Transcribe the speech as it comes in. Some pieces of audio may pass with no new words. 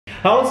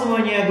Halo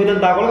semuanya, guten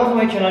tag, welcome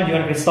to my channel,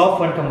 Juan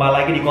Christopher.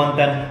 Kembali lagi di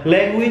konten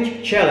Language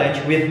Challenge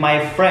with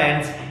my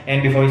friends. And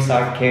before we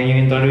start, can you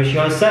introduce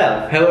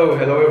yourself? Hello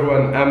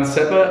everyone, I'm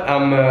Seppe.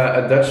 I'm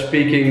a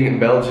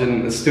Dutch-speaking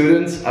Belgian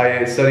student.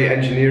 I study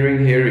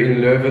engineering here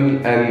in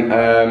Leuven and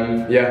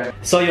yeah.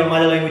 So your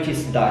mother language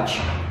is Dutch?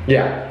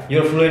 Yeah.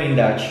 You're fluent in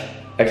Dutch?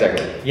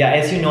 Exactly. Yeah,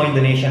 as you know,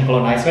 Indonesian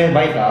colonized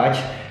by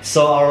Dutch,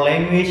 so our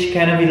language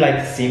can be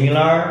like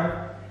similar.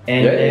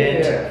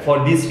 And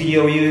for this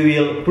video, you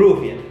will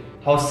prove it.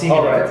 How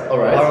similar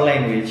Alright. our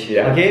language.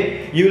 Yeah.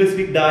 Okay, you will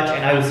speak Dutch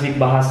and I will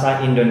speak Bahasa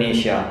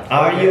Indonesia.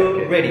 Are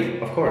you ready?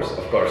 Of course.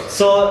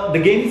 So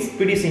the game is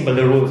pretty simple.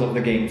 The rules of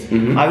the games.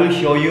 I will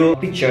show you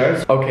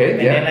pictures.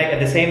 Okay. And then like at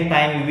the same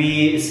time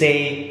we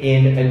say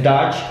in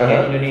Dutch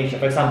and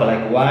Indonesia. For example,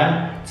 like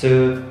 1,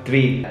 2,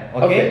 3.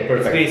 Okay.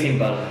 Perfect. It's pretty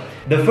simple.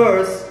 The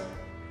first,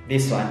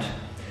 this one.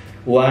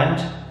 1,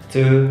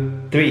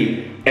 2,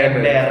 3.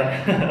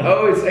 Ember.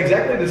 Oh, it's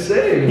exactly the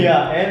same.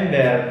 Yeah,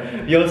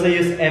 ember. You also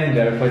use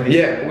ember for this.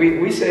 Yeah,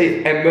 we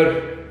say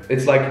ember.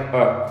 It's like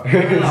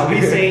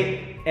we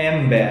say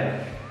ember.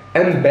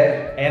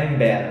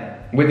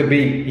 Ember. With the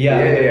B.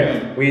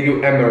 Yeah. We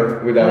do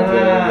ember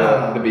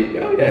without the B.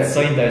 Oh, yeah. That's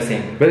so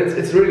interesting. But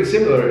it's really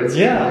similar. It's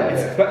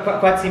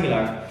quite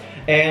similar.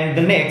 And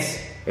the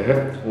next.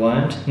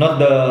 One, not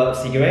the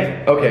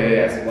cigarette. Okay,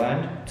 yes.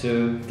 1,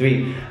 2,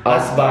 3.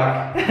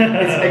 Asbak.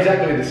 It's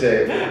exactly the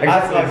same.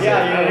 Asbak,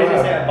 yeah, you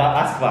say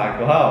asbak.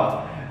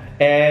 Wow.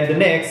 And the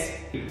next,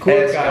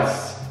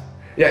 koelkast.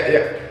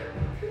 Yeah.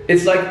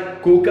 It's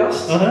like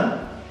koelkast.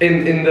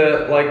 In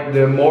the like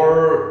the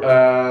more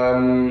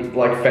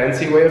like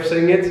fancy way of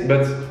saying it,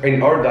 but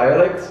in our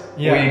dialect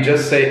we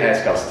just say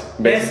ijskast.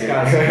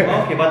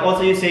 Okay, but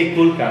also you say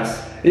koelkast.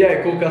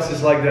 Yeah, koelkast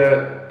is like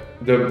the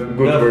good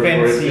word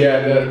fancy, for it.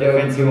 Yeah,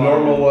 the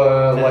normal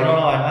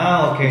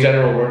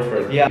general word for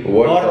it. Yeah,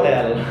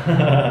 wortel.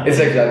 It's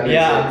exactly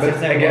the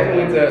same. But again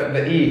with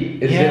the E,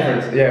 it's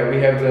different. Yeah, we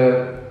have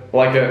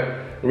like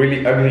a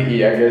really ugly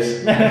E, I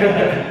guess.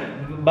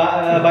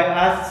 By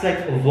us it's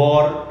like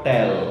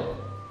wortel.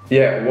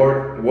 Yeah,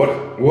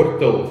 wortel.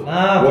 Wortel.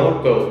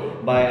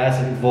 By us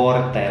it's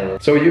wortel.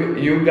 So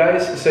you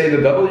guys say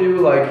the W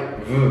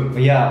like V.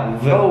 Yeah,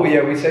 V. Oh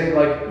yeah, we say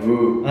like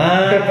V.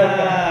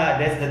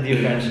 That's the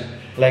difference.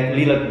 Like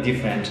little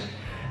different.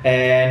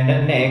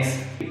 And next,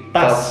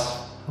 tas.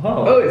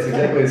 Oh, it's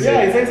exactly the same.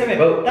 Yeah, it's exactly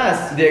the same. Well,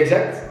 tas. The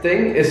exact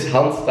thing is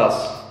handtas.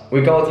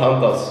 We call it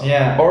handtas.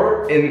 Yeah.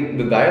 Or in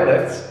the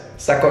dialect,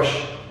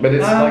 sacoche. But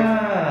it's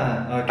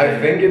I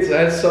think it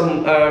has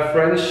some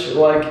French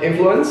like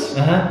influence,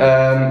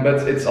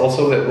 but it's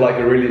also like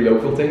a really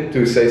local thing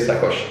to say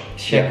sacoche.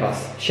 Shekos.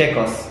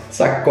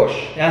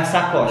 Sacoche. Yeah,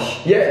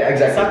 sacoche. Yeah,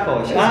 exactly.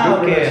 Sacoche.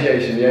 Good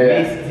pronunciation.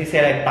 Yeah. We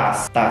say like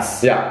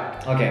tas. Yeah.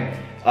 Okay.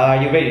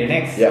 You ready?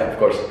 Next. Yeah, of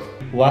course.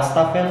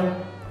 Wastafel.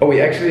 Oh, we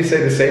actually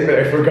say the same, but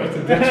I forgot the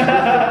Dutch.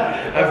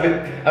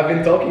 I've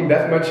been talking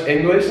that much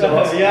English the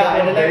last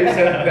couple of days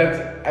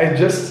that I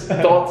just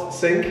thought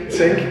sink.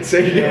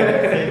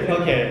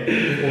 Okay.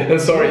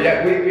 Sorry.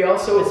 Yeah, we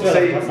also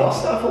say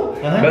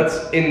wastafel, but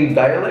in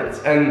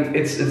dialect, and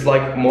it's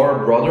like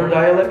more broader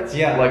dialect.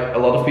 Yeah. Like a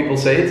lot of people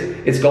say it.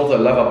 It's called a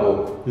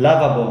lavabo.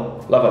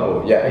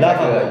 Lavabo. Yeah,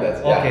 exactly like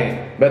that. Okay.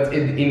 Yeah. But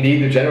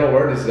indeed, the general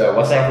word is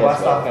wastafel.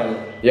 Wastafel.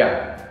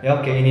 Yeah.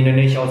 Okay, in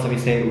Indonesia also we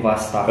say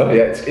wastafel. Oh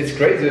yeah, it's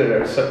crazy.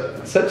 There are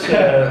such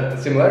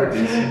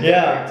similarities.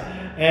 Yeah,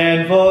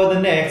 and for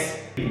the next,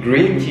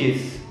 green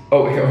cheese.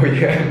 Oh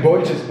yeah,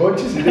 bonches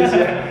it is.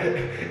 Yeah.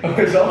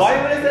 Why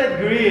was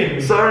that green?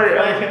 Sorry,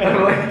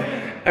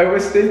 I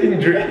was thinking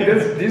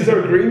these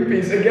are green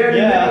peas again.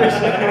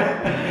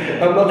 Yeah.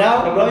 I'm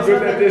not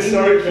good at this.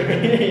 Sorry.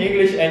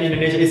 English and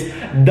Indonesia is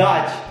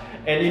Dutch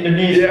and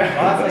Indonesia.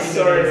 Yeah.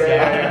 Sorry.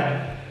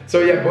 Yeah. So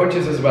yeah,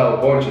 bonches as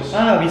well, bonches.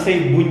 We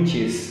say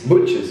bunches.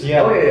 Bunches?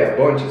 Yeah. Oh yeah,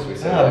 bonches we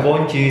say.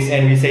 Bonches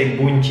and we say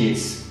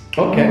bunches.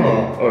 Okay.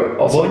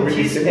 Also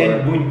bonches really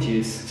and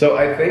bunches. So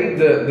I think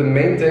the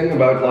main thing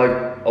about like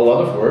a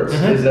lot of words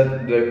is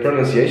that the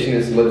pronunciation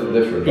is a little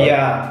different, right?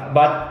 Yeah,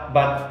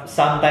 but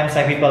sometimes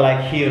like people like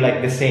hear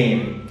like the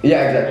same.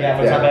 Yeah, exactly. Yeah,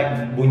 for example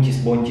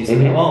like bunches.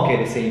 Oh, okay,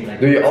 the same. Like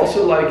do you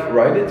also like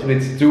write it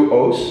with 2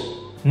 O's?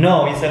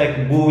 No, we say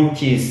like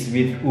bunches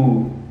with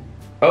U.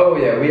 Oh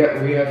yeah, we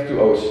have 2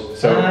 O's,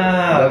 so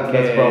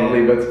that's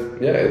probably, but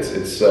yeah,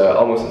 it's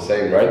almost the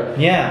same, right?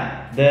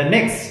 Yeah. The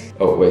next.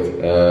 Oh wait.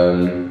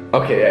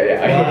 Okay,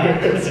 yeah.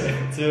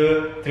 1,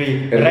 2,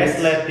 3.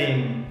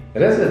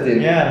 Resleting.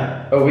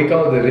 Yeah. Oh, we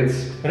call it the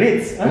Ritz.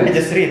 Ritz.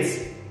 Just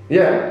Ritz.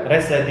 Yeah.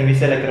 Resleting. We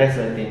say like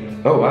resleting.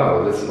 Oh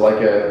wow, that's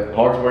like a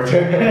hard word.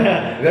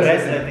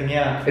 Resleting,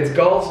 yeah. It's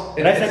called.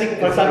 Resleting.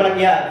 For example, like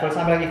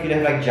if you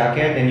have like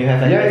jacket and you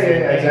have like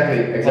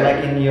exactly. Or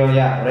like in your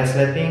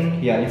resleting,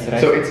 it's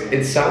resleting. So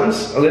it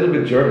sounds a little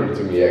bit German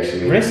to me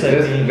actually.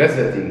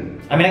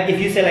 Resleting. I mean, like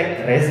if you say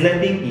like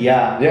resleting,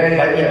 but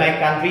in my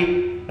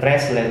country,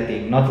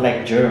 resleting, not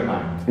like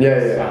German.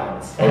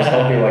 Sounds. I was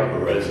talking like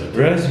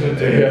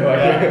resleting. Yeah,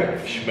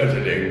 like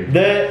Schmetterling.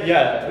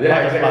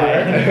 Exactly.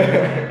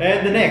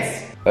 And the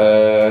next.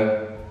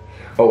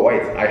 Oh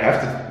wait, I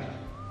have to.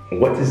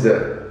 What is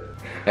the?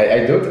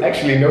 I don't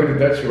actually know the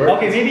Dutch word.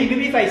 Okay,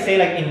 maybe if I say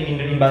like in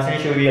Bahasa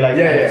Indonesia, we like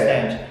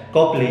understand.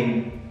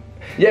 Coupling.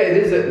 Yeah, it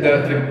is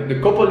the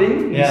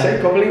coupling. You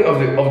say coupling of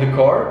the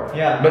car.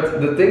 Yeah.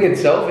 But the thing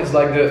itself is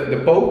like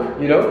the poke,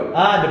 you know.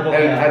 Ah, the poke.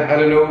 And I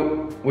don't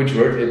know which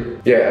word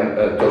it. Yeah,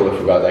 I totally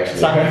forgot actually.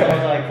 Sometimes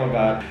I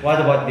forgot.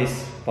 What about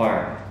this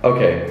part?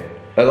 Okay,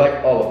 I like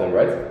all of them,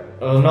 right?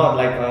 Not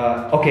like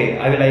okay,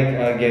 I will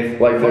like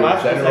give like for the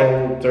us,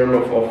 general like, term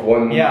of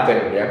one thing.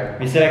 Yeah.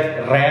 We say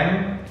like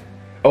rem.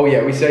 Oh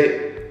yeah, we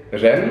say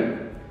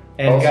rem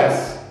and also.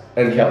 gas.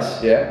 And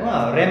gas, yeah.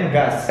 Wow, rem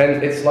gas.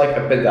 And it's like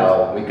a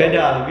pedal.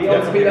 Pedal. We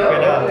also pedal.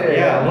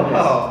 Yeah.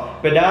 Wow.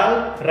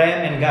 Pedal,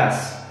 rem, and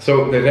gas.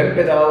 So the rem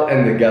pedal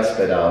and the gas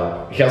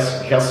pedal.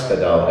 Gas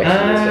pedal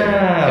actually.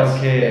 Ah,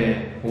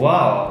 okay.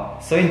 Wow.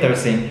 So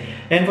interesting.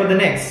 And for the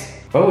next.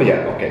 Oh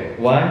yeah. Okay.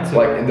 1, 2.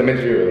 Like the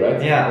material, right?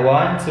 Yeah.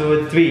 1,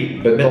 2,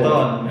 3.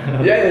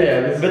 Beton.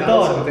 yeah. That's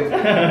Beton.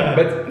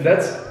 But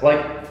that's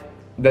like.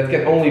 That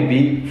can only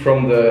be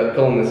from the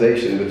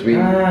colonization between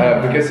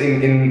because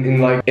in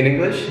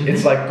English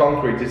it's like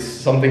concrete. It's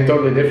something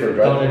totally different,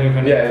 right? Totally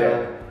different.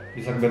 Yeah.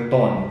 It's like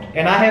beton.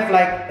 And I have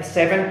like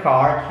 7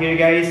 cards here,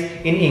 guys,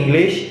 in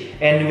English,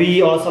 and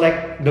we also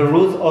like the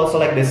rules also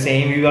like the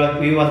same. We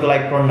want to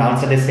like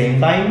pronounce at the same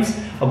times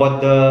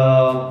about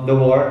the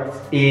words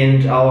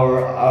in our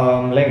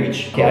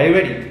language. Okay, are you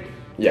ready?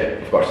 Yeah,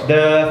 of course.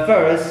 The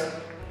first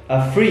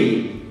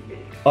free.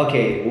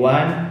 Okay,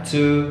 1,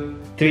 2,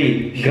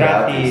 3.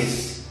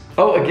 Gratis.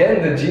 Oh,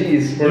 again the G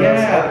is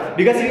pronounced. Yeah,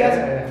 because you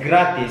ask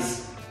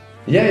gratis.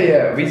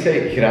 Yeah. We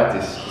say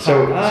gratis.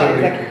 So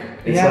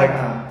it's like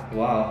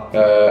wow.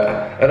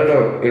 I don't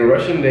know. In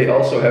Russian they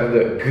also have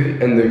the g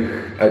and the g,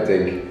 I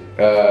think.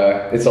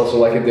 It's also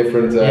like a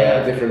different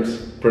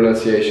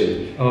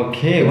pronunciation.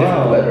 Okay.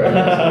 Wow.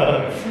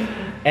 Letter.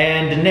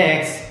 And the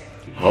next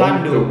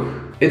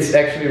handdoek. It's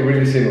actually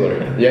really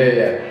similar.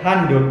 Yeah.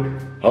 Handdoek.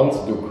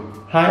 Handdoek.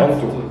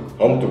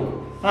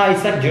 Ah,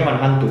 it's like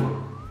German Handtuch.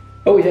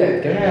 Oh yeah,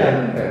 it can be.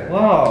 Yeah.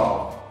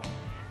 Wow.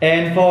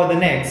 And for the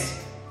next.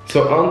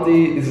 So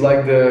auntie is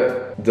like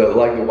the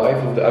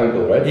wife of the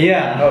uncle, right?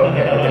 Yeah. Oh,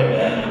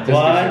 okay.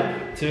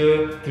 1,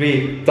 2,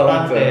 3.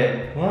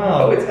 Tante.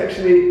 Wow. Oh, it's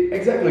actually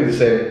exactly the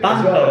same.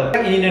 Tante. Well.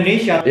 In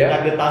Indonesia,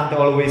 like the tante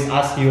always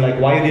ask you like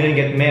why you didn't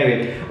get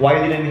married,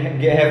 why you didn't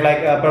have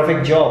like a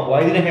perfect job,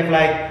 why you didn't have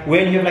like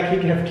when you have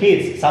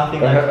kids, something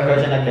like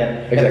question like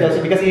that. Exactly.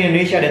 Also because in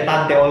Indonesia the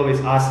tante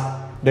always ask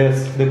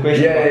the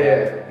question.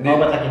 How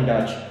about like in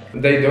Dutch?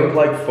 They don't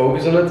like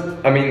focus on it.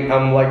 I mean,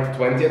 I'm like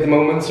 20 at the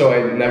moment, so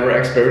I never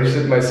experienced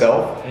it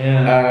myself.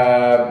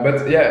 Yeah.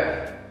 But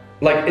yeah,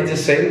 like it's the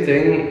same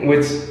thing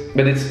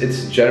but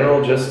it's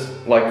general, just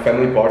like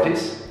family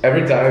parties.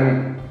 Every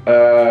time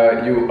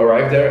you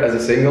arrive there as a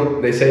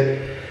single, they say,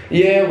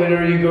 yeah, when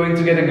are you going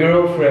to get a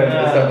girlfriend?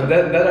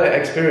 That I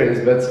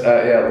experienced, but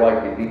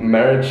like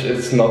marriage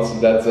is not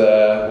that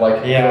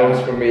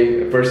close for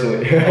me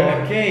personally.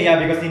 Okay, yeah,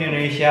 because in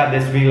Indonesia,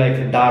 that's really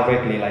like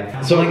directly like,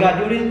 so, oh my god,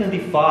 you're already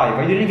 25,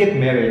 why didn't you get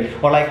married?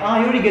 Or like, you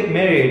already get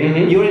married,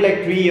 you already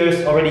like 3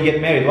 years already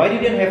get married, why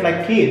didn't you have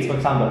like kids, for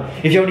example?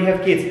 If you already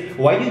have kids,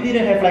 why you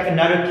didn't have like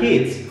another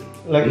kids?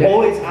 Like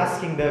always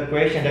asking the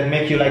question that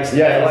make you like stress.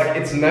 Yeah, like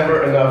it's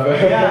never enough.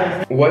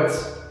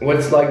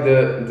 What's like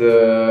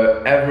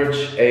the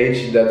average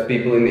age that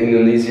people in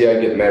Indonesia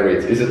get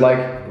married? Is it like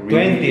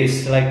really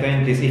 20s, like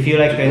 20s. If you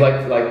like 20,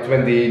 like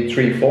 23,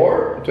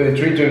 24,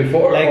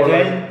 like or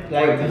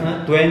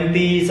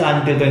 20s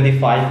until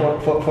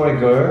 25 for a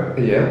girl,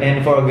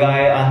 and for a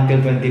guy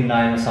until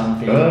 29 or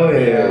something. Oh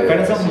yeah.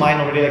 Friends of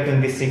mine already like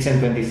 26 and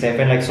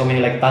 27. Like so many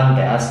like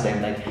tante asked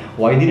them like,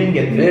 why didn't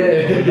get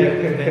married?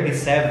 Like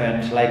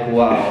 27. Like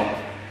wow.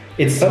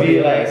 It's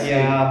really like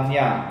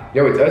yeah.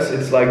 With us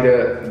it's like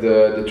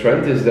the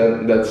trend is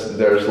that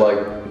there's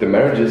like the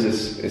marriages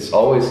is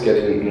always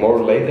getting more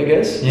late, I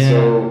guess. Yeah.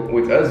 So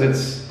with us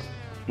it's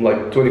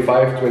like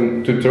 25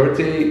 to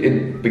 30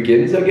 it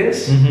begins, I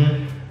guess.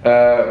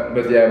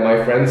 But yeah,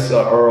 my friends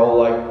are all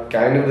like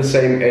kind of the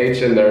same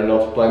age and they're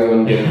not planning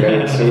on getting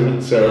married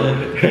soon. So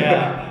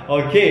yeah.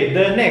 Okay,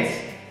 the next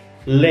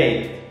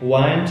late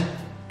 1,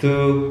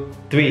 2,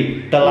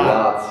 3.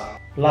 Telat.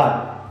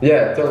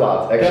 Yeah,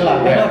 telat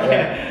actually.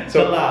 Okay.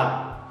 So,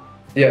 telat.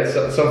 Yeah,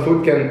 so some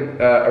food can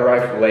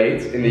arrive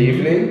late in the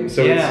evening,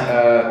 so it's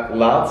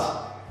laat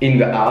in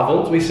the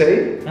avond we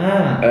say.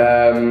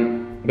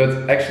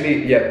 But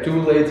actually,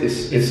 too late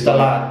is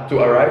telat. To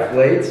arrive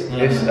late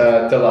is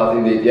telat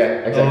indeed.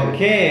 Yeah, exactly.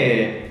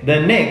 Okay,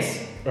 the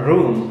next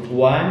room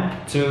 1,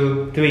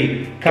 2,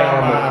 3.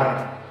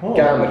 Kamar.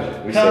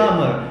 Kamer. We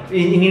Kamer.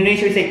 In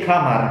Indonesia we say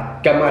kamar.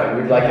 Kamar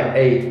with like an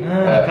A.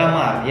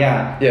 Kamar.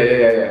 Yeah.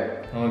 Yeah.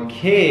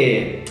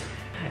 Okay.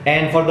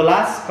 And for the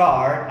last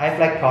card, I have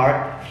like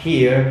card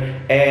here,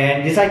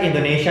 and this is like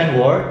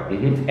Indonesian word,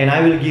 and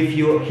I will give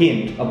you a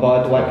hint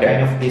about what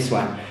kind of this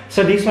one.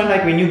 So this one,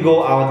 like when you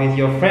go out with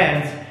your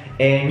friends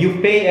and you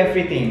pay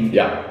everything.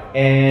 Yeah.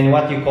 And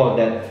what you call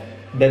that?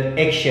 That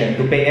action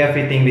to pay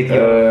everything with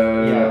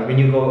your when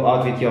you go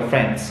out with your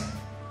friends.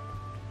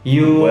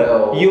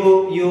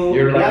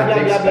 You're like blah a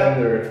big blah blah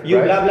spender, blah. You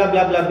right? blah blah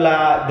blah blah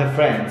blah. The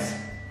friends,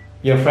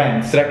 your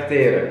friends.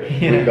 Tracteren,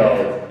 we call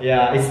it.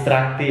 Yeah, it's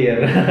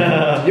traktir.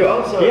 You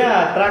also.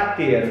 Yeah,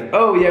 traktir.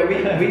 Oh yeah,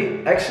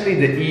 we actually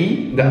the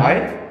E, the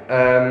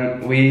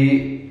I,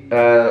 we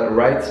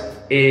write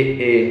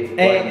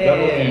like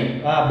double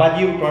E. But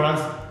you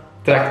pronounce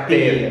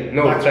Traktir.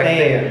 No,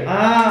 traktir.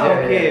 Ah, Yeah,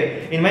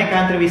 okay. yeah. In my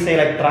country we say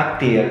like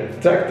traktir.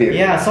 Traktir.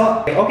 Yeah,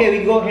 so okay,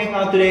 we go hang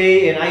out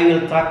today and I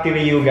will traktir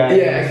you guys.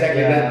 Yeah,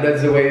 exactly. Yeah.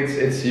 That's the way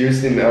it's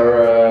used in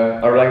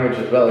our language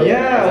as well.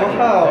 Yeah, exactly.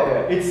 wow.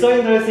 Yeah. It's so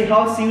interesting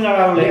how similar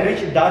our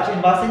language, Dutch and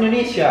Bahasa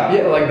Indonesia.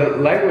 Yeah, like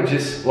the language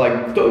is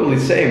like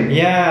totally same.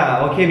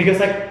 Yeah, okay, because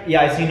like,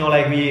 yeah, as you know,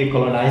 like we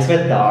colonized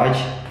with Dutch.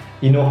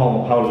 You know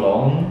how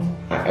long?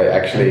 I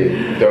actually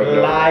don't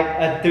know.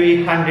 Like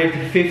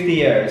 350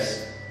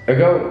 years.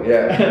 Ago?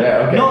 Yeah,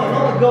 yeah, okay. No,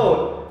 not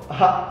ago.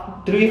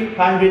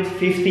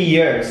 350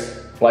 years.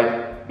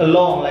 Like,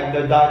 Long, like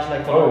the Dutch,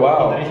 like oh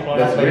wow, international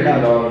that's like really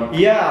Dutch. long.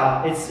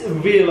 Yeah, it's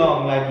really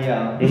long, like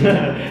yeah.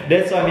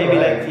 That's why maybe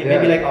Alright, like yeah.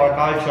 maybe like our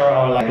culture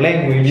or like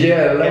language,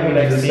 Yeah, can be language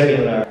like is the same.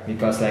 similar.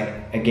 Because like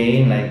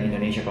again, like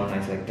Indonesia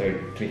colonized like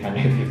 350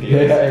 yeah,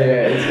 years.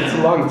 yeah, it's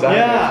a long time.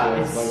 Yeah,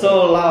 actually. it's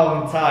so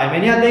long time.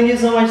 And yeah, thank you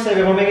so much,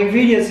 Sebe, for making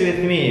videos with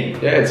me.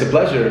 Yeah, it's a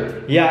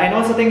pleasure. Yeah, and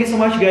also thank you so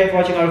much guys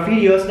for watching our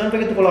videos. Don't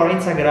forget to follow our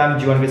Instagram,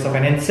 Juan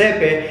Christopher and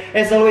Sepe.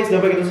 As always,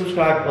 don't forget to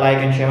subscribe, like,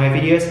 and share my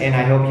videos. And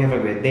I hope you have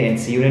a great day and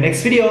see you in the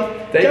next video.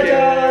 Thank ciao, you.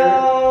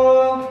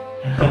 ciao.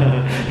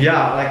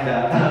 Yeah, like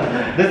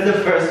that. That's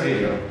the first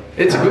video.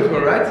 It's a good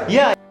one, right?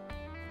 Yeah.